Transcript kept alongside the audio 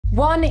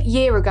1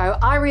 year ago,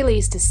 I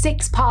released a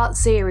 6-part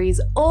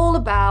series all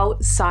about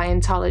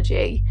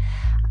Scientology.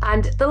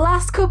 And the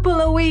last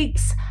couple of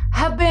weeks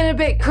have been a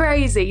bit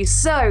crazy,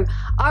 so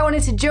I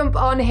wanted to jump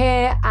on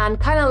here and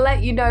kind of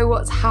let you know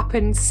what's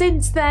happened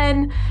since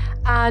then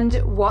and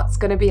what's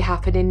going to be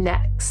happening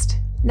next.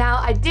 Now,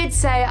 I did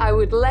say I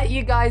would let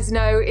you guys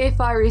know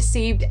if I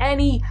received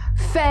any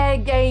fair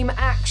game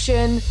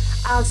action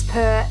as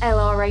per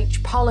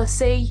LRH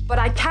policy, but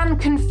I can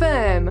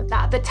confirm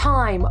that at the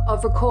time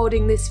of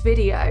recording this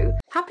video,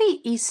 happy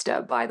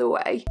Easter by the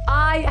way,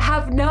 I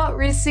have not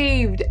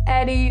received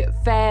any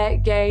fair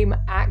game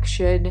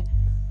action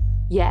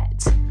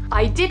yet.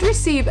 I did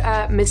receive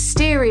a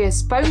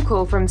mysterious phone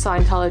call from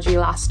Scientology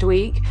last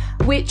week,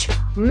 which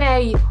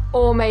may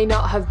or may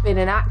not have been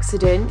an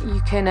accident. You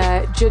can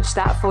judge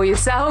that for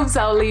yourselves.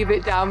 I'll leave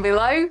it down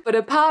below. But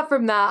apart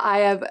from that, I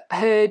have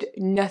heard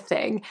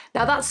nothing.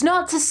 Now, that's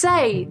not to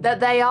say that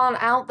they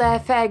aren't out there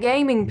fair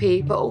gaming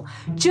people.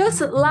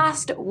 Just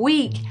last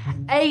week,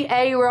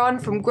 Ron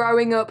from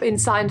Growing Up in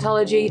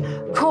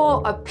Scientology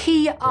caught a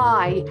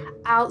PI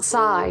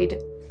outside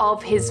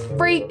of his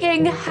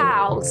freaking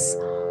house.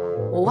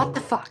 What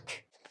the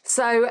fuck?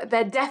 So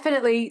they're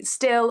definitely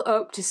still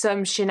up to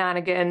some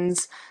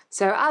shenanigans.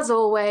 So as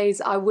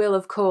always, I will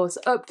of course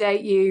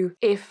update you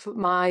if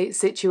my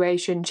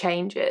situation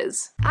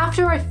changes.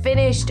 After I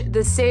finished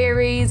the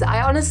series,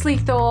 I honestly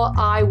thought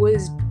I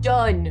was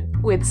done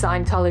with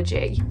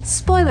Scientology.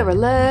 Spoiler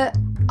alert,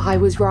 I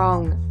was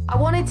wrong. I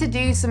wanted to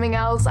do something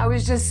else. I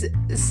was just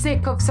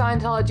sick of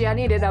Scientology. I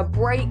needed a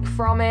break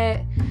from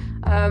it.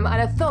 And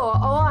I thought,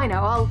 oh, I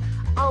know,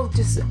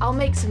 I'll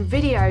make some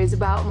videos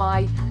about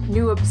my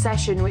new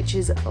obsession, which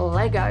is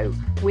Lego,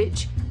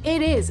 which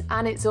it is,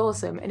 and it's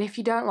awesome. And if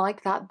you don't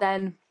like that,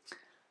 then,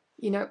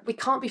 you know, we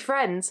can't be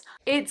friends.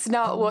 It's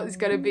not what's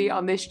going to be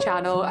on this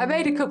channel. I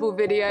made a couple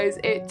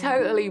videos, it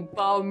totally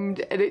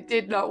bombed and it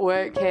did not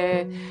work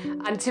here.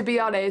 And to be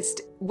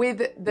honest, with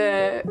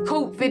the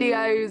cult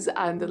videos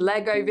and the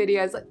Lego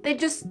videos,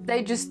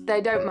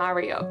 they don't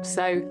marry up.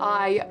 So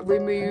I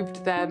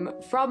removed them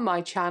from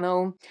my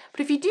channel. But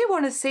if you do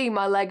want to see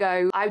my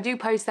Lego, I do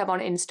post them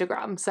on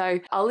Instagram. So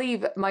I'll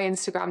leave my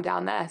Instagram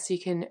down there so you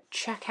can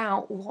check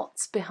out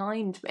what's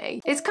behind me.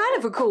 It's kind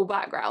of a cool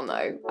background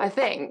though, I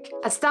think.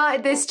 I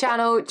started this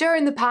channel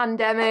during the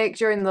pandemic,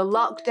 during the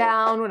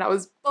lockdown, when I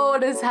was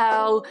bored as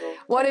hell,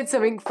 wanted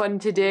something fun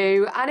to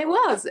do, and it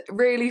was a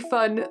really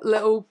fun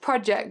little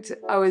project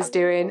I was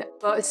doing.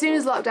 But as soon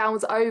as lockdown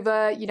was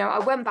over, you know, I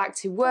went back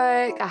to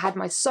work, I had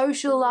my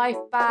social life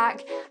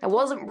back, I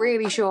wasn't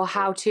really sure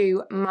how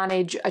to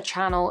manage a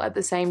channel at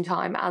the same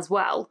time as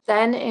well.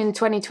 Then in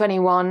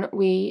 2021,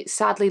 we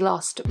sadly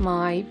lost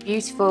my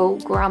beautiful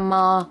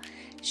grandma.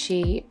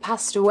 She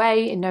passed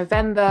away in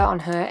November on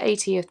her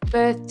 80th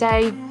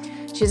birthday.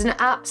 She's an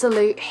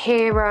absolute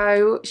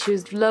hero. She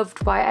was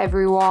loved by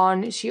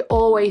everyone. She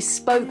always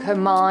spoke her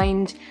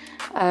mind,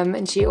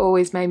 and she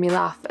always made me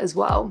laugh as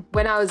well.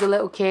 When I was a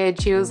little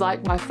kid, she was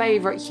like my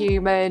favorite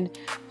human.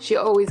 She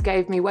always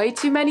gave me way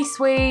too many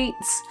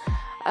sweets.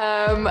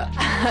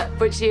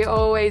 But she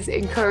always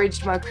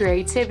encouraged my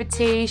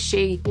creativity.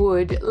 She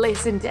would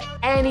listen to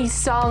any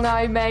song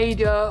I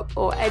made up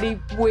or any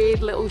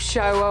weird little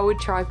show I would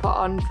try put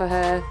on for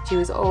her. She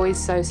was always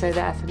so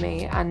there for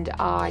me, and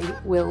I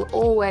will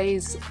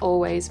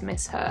always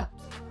miss her.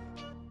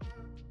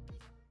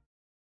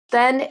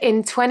 Then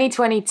in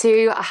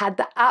 2022, I had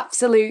the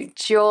absolute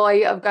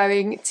joy of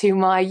going to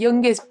my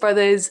youngest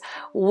brother's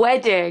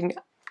wedding.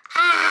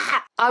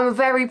 I'm a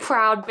very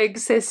proud big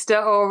sister,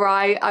 all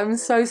right? I'm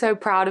so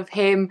proud of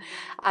him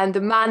and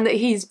the man that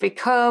he's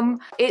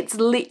become. It's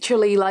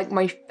literally like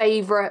my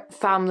favorite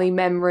family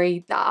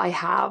memory that I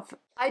have.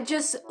 I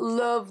just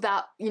love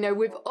that, you know,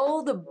 with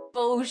all the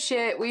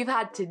bullshit we've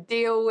had to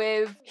deal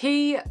with,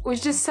 he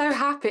was just so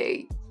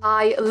happy.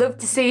 I love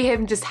to see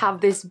him just have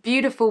this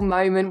beautiful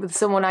moment with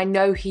someone I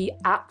know he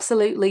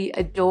absolutely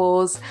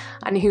adores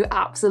and who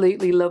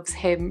absolutely loves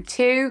him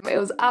too. It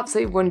was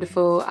absolutely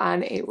wonderful,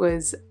 and it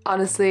was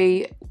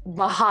honestly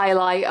my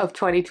highlight of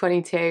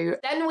 2022.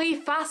 Then we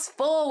fast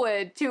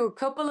forward to a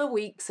couple of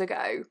weeks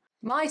ago.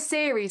 My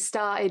series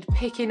started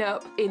picking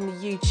up in the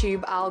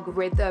YouTube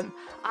algorithm.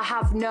 I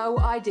have no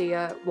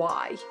idea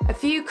why. A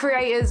few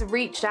creators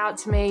reached out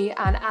to me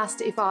and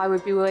asked if I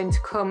would be willing to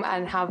come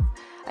and have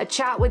a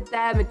chat with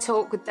them and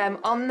talk with them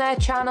on their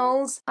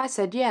channels. I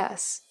said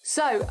yes.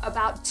 So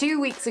about 2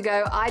 weeks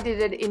ago, I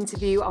did an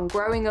interview on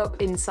Growing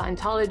Up in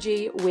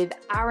Scientology with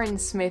Aaron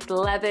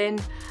Smith-Levin,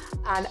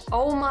 and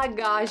oh my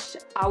gosh,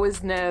 I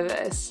was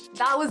nervous.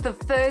 That was the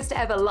first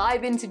ever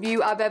live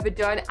interview I've ever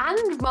done,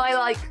 and my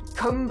like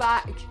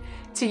comeback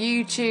to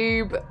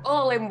YouTube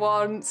all in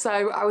one,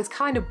 so I was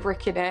kind of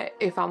bricking it,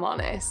 if I'm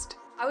honest.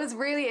 I was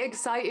really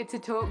excited to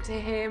talk to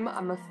him.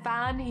 I'm a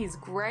fan, he's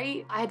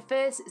great. I had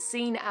first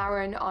seen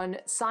Aaron on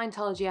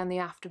Scientology and the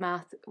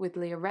Aftermath with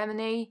Leah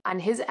Remini,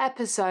 and his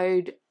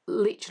episode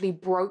literally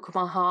broke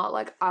my heart.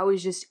 Like, I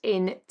was just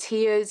in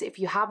tears. If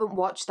you haven't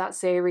watched that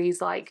series,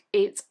 like,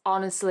 it's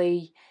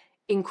honestly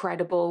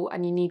incredible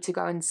and you need to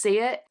go and see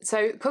it.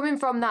 So coming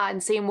from that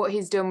and seeing what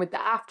he's done with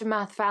the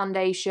Aftermath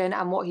Foundation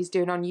and what he's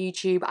doing on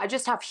YouTube, I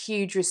just have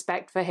huge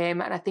respect for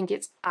him, and I think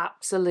it's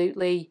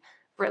absolutely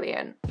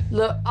brilliant.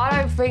 Look, I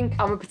don't think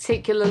I'm a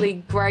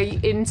particularly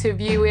great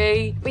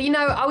interviewee, but you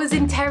know, I was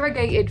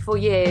interrogated for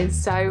years,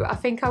 so I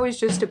think I was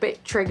just a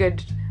bit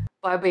triggered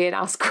by being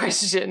asked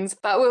questions.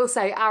 But I will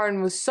say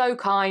Aaron was so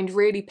kind,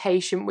 really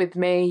patient with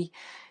me.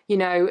 You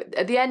know,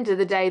 at the end of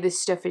the day,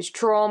 this stuff is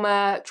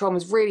trauma.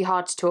 Trauma's really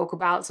hard to talk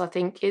about, so I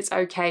think it's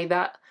okay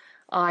that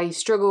I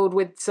struggled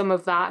with some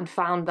of that and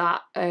found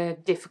that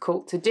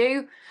difficult to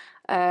do.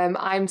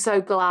 I'm so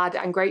glad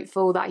and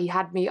grateful that he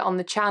had me on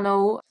the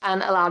channel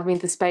and allowed me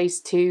the space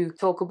to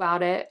talk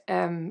about it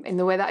in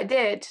the way that I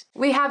did.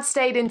 We have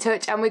stayed in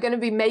touch and we're going to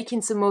be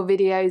making some more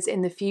videos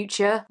in the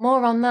future.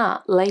 More on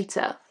that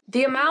later.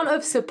 The amount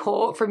of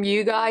support from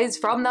you guys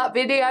from that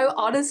video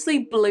honestly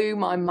blew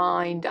my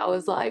mind. I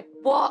was like,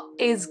 what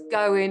is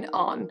going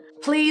on?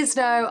 Please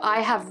know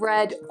I have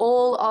read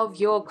all of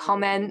your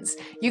comments.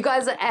 You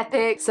guys are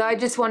epic. So I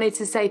just wanted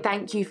to say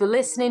thank you for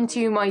listening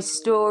to my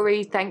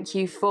story. Thank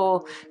you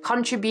for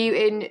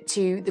contributing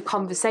to the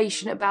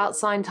conversation about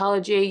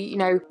Scientology. You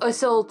know,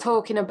 us all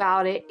talking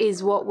about it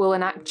is what will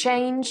enact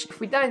change. If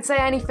we don't say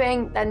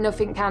anything, then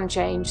nothing can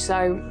change.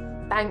 So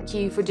thank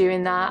you for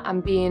doing that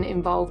and being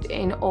involved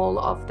in all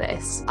of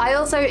this. I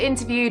also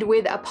interviewed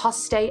with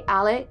Apostate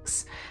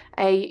Alex,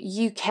 a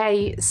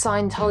UK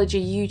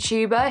Scientology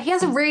YouTuber. He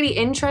has a really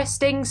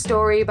interesting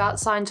story about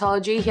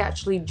Scientology. He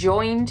actually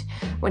joined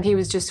when he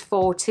was just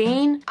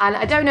 14, and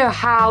I don't know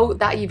how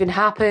that even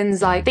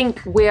happens. I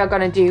think we are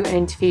going to do an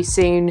interview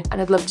soon,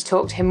 and I'd love to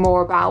talk to him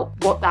more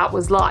about what that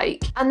was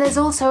like. And there's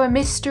also a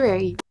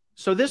mystery.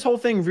 So this whole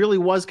thing really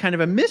was kind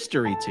of a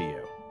mystery to you.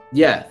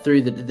 Yeah,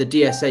 through the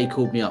DSA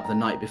called me up the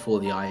night before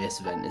the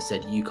IS event and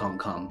said, you can't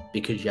come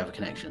because you have a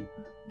connection.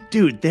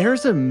 Dude,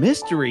 there's a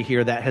mystery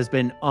here that has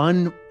been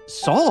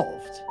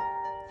unsolved.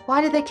 Why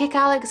did they kick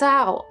Alex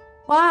out?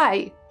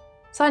 Why?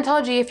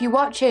 Scientology, if you're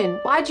watching,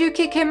 why'd you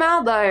kick him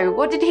out though?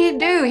 What did he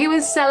do? He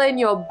was selling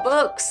your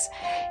books.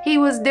 He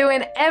was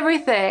doing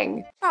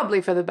everything.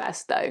 Probably for the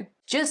best though.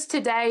 Just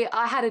today,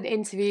 I had an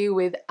interview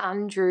with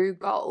Andrew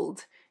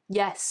Gold.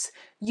 Yes,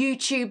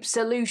 YouTube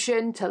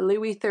solution to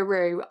Louis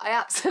Theroux. I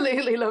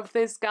absolutely love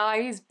this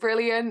guy. He's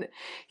brilliant.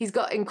 He's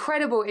got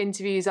incredible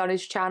interviews on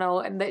his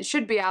channel and that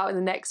should be out in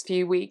the next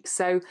few weeks.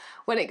 So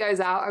when it goes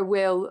out, I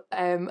will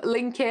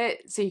link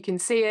it so you can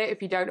see it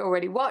if you don't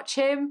already watch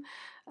him.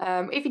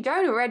 If you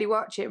don't already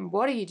watch him,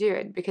 what are you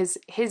doing? Because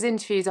his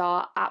interviews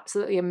are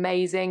absolutely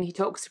amazing. He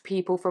talks to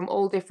people from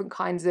all different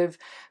kinds of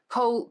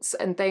cults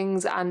and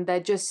things, and they're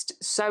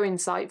just so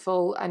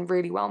insightful and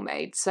really well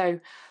made. So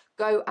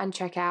go and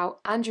check out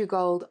Andrew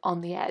Gold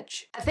on The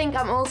Edge. I think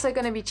I'm also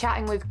going to be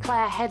chatting with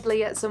Claire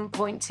Headley at some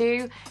point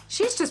too.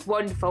 She's just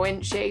wonderful,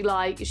 isn't she?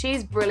 Like,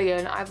 she's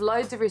brilliant. I have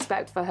loads of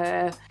respect for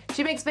her.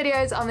 She makes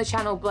videos on the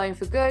channel Blown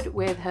for Good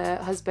with her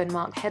husband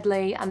Mark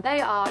Headley, and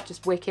they are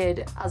just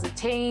wicked as a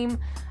team,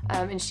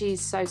 and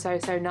she's so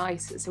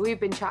nice. So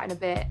we've been chatting a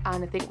bit,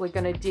 and I think we're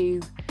going to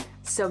do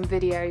some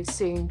videos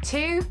soon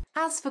too.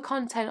 As for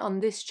content on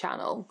this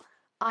channel,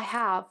 I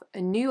have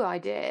a new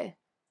idea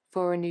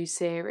for a new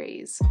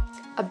series.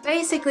 I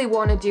basically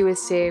want to do a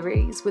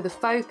series with a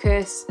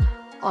focus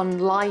on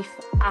life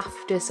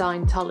after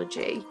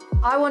Scientology.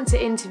 I want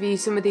to interview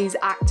some of these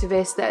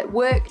activists that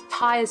work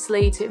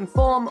tirelessly to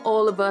inform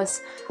all of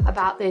us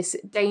about this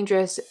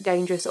dangerous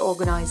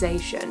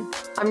organisation.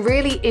 I'm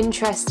really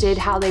interested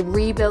how they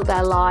rebuilt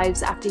their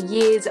lives after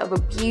years of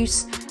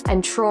abuse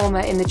and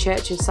trauma in the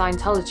Church of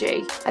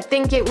Scientology. I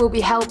think it will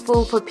be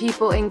helpful for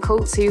people in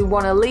cults who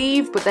want to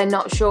leave but they're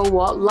not sure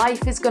what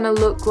life is going to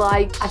look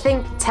like. I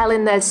think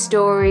telling their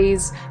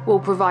stories will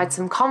provide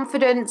some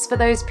confidence for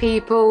those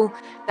people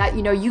that,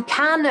 you know, you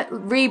can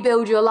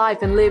rebuild your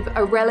life and live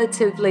a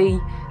relatively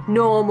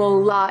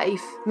normal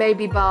life,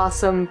 maybe bar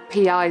some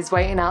PIs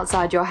waiting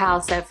outside your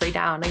house every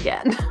now and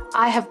again.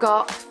 I have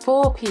got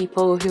 4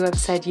 people who have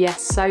said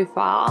yes so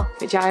far,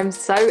 which I am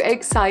so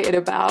excited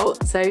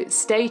about. So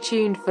stay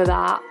tuned for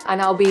that,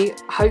 and I'll be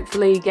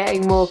hopefully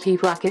getting more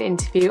people I can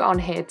interview on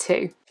here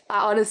too. I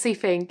honestly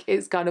think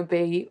it's gonna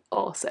be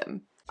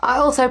awesome. I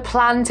also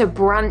plan to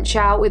branch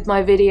out with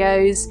my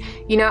videos.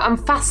 You know, I'm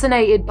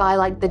fascinated by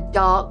like the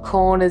dark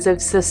corners of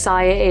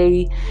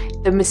society,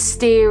 the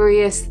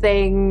mysterious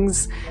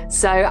things.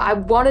 So I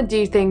want to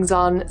do things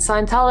on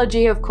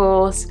Scientology, of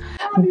course.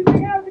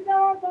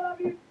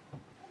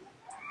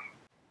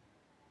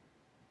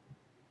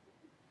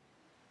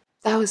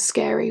 That was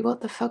scary.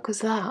 What the fuck was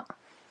that?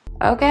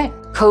 Okay.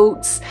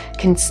 Cults,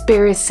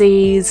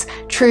 conspiracies,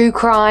 true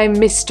crime,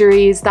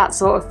 mysteries, that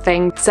sort of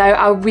thing. So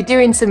I'll be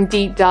doing some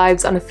deep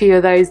dives on a few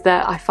of those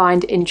that I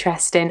find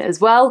interesting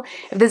as well.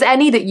 If there's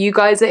any that you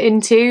guys are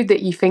into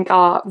that you think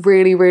are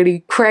really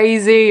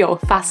crazy or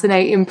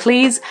fascinating,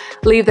 please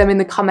leave them in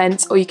the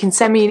comments, or you can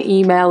send me an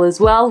email as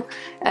well.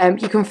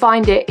 You can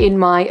find it in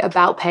my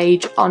About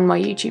page on my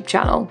YouTube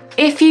channel.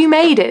 If you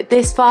made it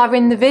this far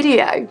in the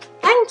video,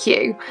 thank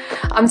you.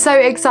 I'm so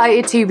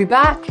excited to be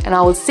back, and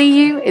I will see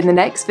you in the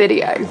next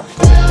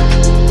video.